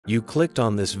You clicked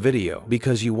on this video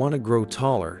because you want to grow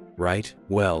taller, right?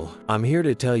 Well, I'm here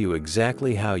to tell you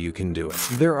exactly how you can do it.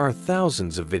 There are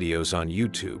thousands of videos on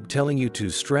YouTube telling you to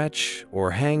stretch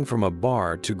or hang from a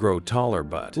bar to grow taller,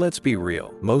 but let's be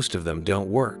real, most of them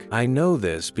don't work. I know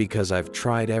this because I've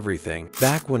tried everything.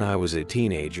 Back when I was a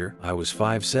teenager, I was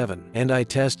 5'7", and I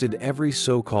tested every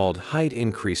so-called height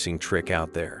increasing trick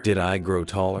out there. Did I grow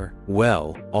taller?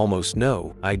 Well, almost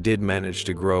no. I did manage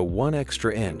to grow 1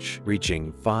 extra inch,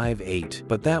 reaching 5'8",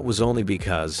 but that was only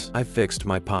because I fixed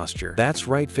my posture. That's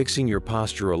right, fixing your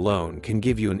posture alone can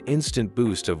give you an instant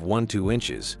boost of 1-2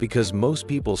 inches because most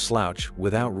people slouch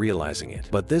without realizing it.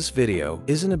 But this video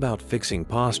isn't about fixing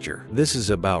posture. This is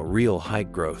about real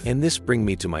height growth. And this brings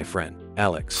me to my friend,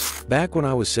 Alex. Back when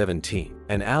I was 17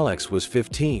 and Alex was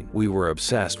 15, we were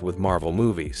obsessed with Marvel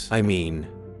movies. I mean,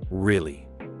 really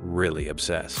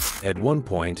obsessed. At one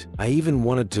point, I even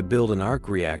wanted to build an arc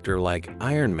reactor like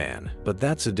Iron Man, but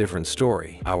that's a different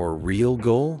story. Our real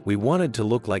goal? We wanted to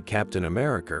look like Captain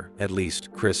America, at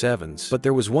least Chris Evans. But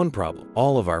there was one problem.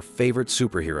 All of our favorite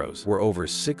superheroes were over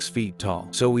 6 feet tall.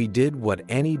 So we did what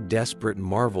any desperate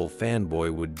Marvel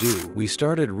fanboy would do. We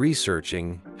started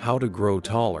researching how to grow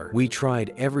taller. We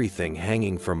tried everything,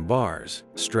 hanging from bars,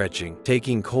 stretching,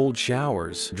 taking cold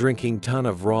showers, drinking ton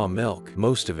of raw milk.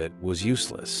 Most of it was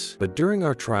useless. But during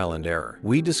our trial and error,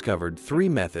 we discovered 3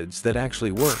 methods that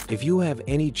actually work. If you have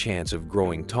any chance of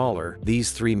growing taller,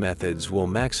 these 3 methods will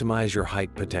maximize your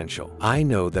height potential. I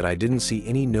know that I didn't see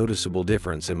any noticeable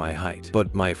difference in my height,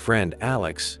 but my friend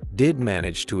Alex did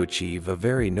manage to achieve a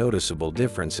very noticeable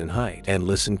difference in height. And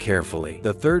listen carefully.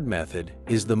 The 3rd method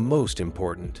is the most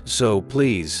important. So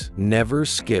please, never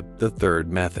skip the 3rd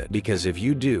method, because if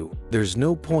you do, there's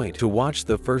no point to watch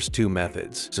the first 2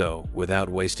 methods. So, without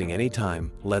wasting any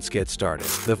time, let's get started.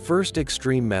 The first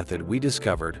extreme method we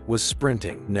discovered was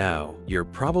sprinting. Now, you're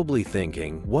probably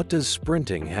thinking, what does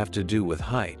sprinting have to do with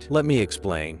height? Let me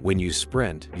explain. When you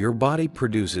sprint, your body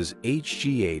produces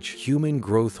HGH, human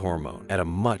growth hormone, at a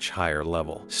much higher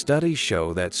level. Studies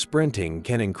show that sprinting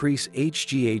can increase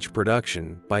HGH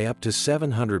production by up to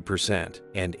 700%,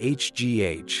 and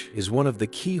HGH is one of the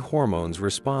key hormones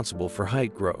responsible for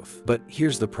height growth. But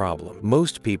here's the problem.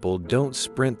 Most people don't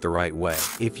sprint the right way.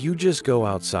 If you just go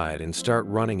outside and start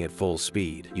running at full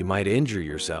speed, you might injure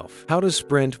yourself. How to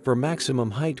sprint for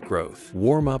maximum height growth?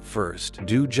 Warm up first.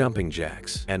 Do jumping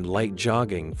jacks and light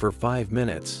jogging for 5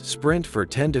 minutes. Sprint for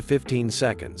 10 to 15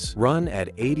 seconds. Run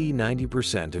at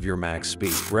 80-90% of your max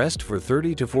speed. Rest for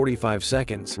 30 to 45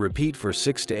 seconds. Repeat for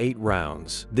 6 to 8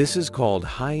 rounds. This is called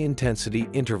high-intensity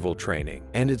interval training,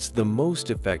 and it's the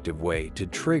most effective way to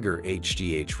trigger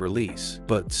HGH release.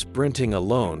 But sprinting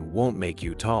alone won't make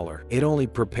you taller. It only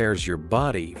prepares your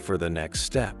body for the next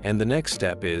step. And the next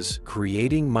step is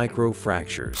creating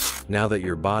microfractures. Now that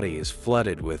your body is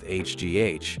flooded with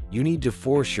HGH, you need to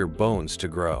force your bones to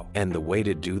grow. And the way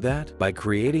to do that? By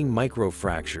creating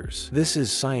microfractures. This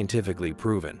is scientifically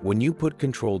proven. When you put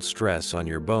controlled stress on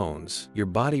your bones, your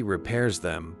body repairs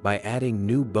them by adding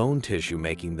new bone tissue,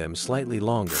 making them slightly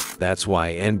longer. That's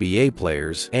why NBA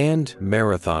players and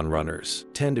marathon runners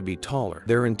tend to be taller.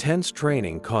 Their intense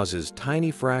training causes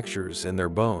tiny fractures in their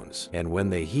bones, and when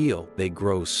they heal, they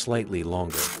grow slightly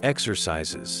longer.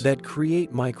 Exercises that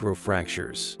create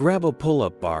microfractures. Grab a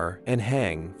pull-up bar and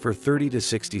hang for 30 to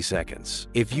 60 seconds.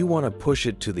 If you want to push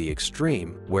it to the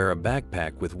extreme, wear a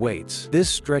backpack with weights. This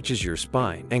stretches your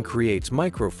spine and creates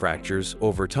microfractures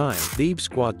over time. Deep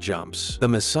squat jumps. The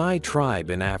Maasai tribe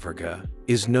in Africa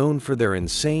is known for their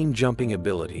insane jumping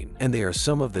ability, and they are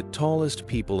some of the tallest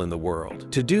people in the world.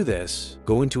 To do this,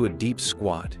 go into a deep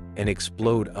squat and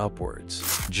explode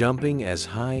upwards, jumping as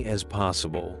high as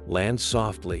possible. Land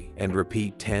softly and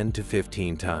repeat 10 to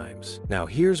 15 times. Now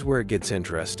here's where it gets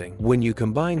interesting. When you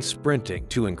combine sprinting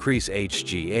to increase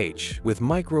HGH with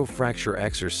microfracture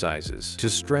exercises to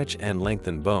stretch and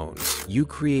lengthen bones, you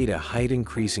create a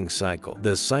height-increasing cycle.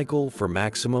 The cycle for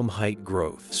maximum height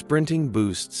growth. Sprinting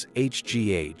boosts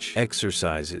HGH.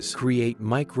 Exercises create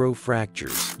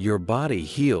microfractures. Your body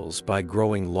heals by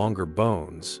growing longer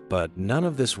bones, but none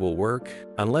of this will work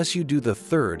unless you do the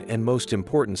 3rd and most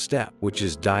important step, which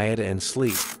is diet and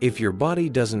sleep. If your body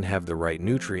doesn't have the right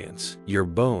nutrients, your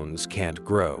bones can't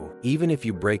grow. Even if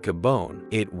you break a bone,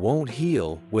 it won't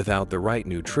heal without the right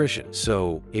nutrition.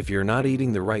 So, if you're not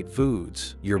eating the right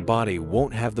foods, your body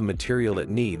won't have the material it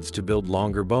needs to build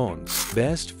longer bones.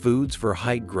 Best foods for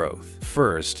height growth.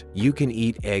 First, you can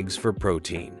eat eggs for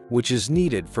protein, which is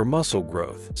needed for muscle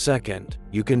growth. Second,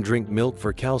 you can drink milk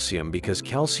for calcium because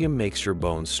calcium makes your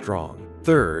bones strong.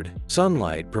 Third,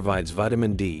 sunlight provides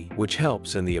vitamin D, which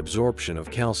helps in the absorption of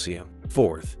calcium.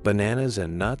 Fourth, bananas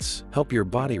and nuts help your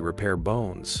body repair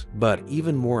bones. But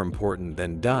even more important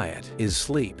than diet is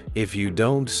sleep. If you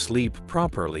don't sleep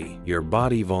properly, your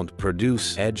body won't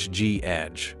produce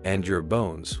HGH and your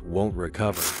bones won't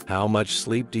recover. How much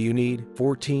sleep do you need?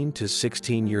 14 to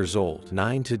 16 years old,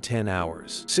 9 to 10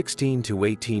 hours. 16 to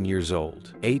 18 years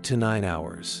old, 8 to 9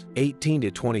 hours. 18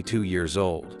 to 22 years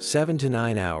old, 7 to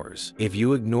 9 hours. If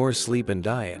you ignore sleep and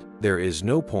diet, there is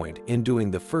no point in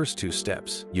doing the first two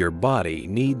steps. Your body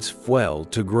needs fuel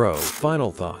to grow.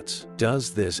 Final thoughts.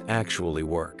 Does this actually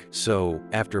work? So,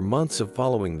 after months of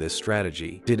following this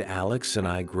strategy, did Alex and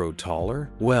I grow taller?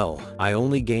 Well, I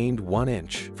only gained 1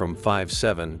 inch from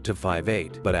 5'7" to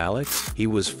 5'8", but Alex, he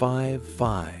was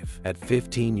 5'5" at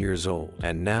 15 years old,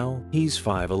 and now he's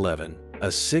 5'11". A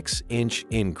 6-inch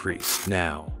increase.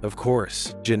 Now, of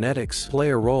course, genetics play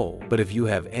a role, but if you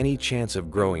have any chance of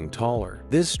growing taller,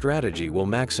 this strategy will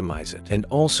maximize it. And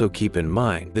also keep in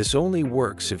mind, this only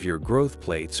works if your growth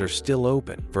plates are still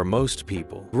open. For most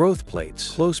people, growth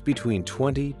plates close between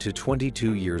 20 to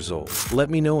 22 years old. Let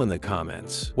me know in the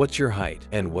comments, what's your height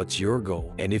and what's your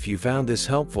goal? And if you found this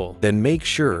helpful, then make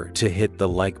sure to hit the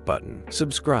like button.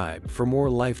 Subscribe for more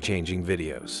life-changing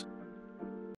videos.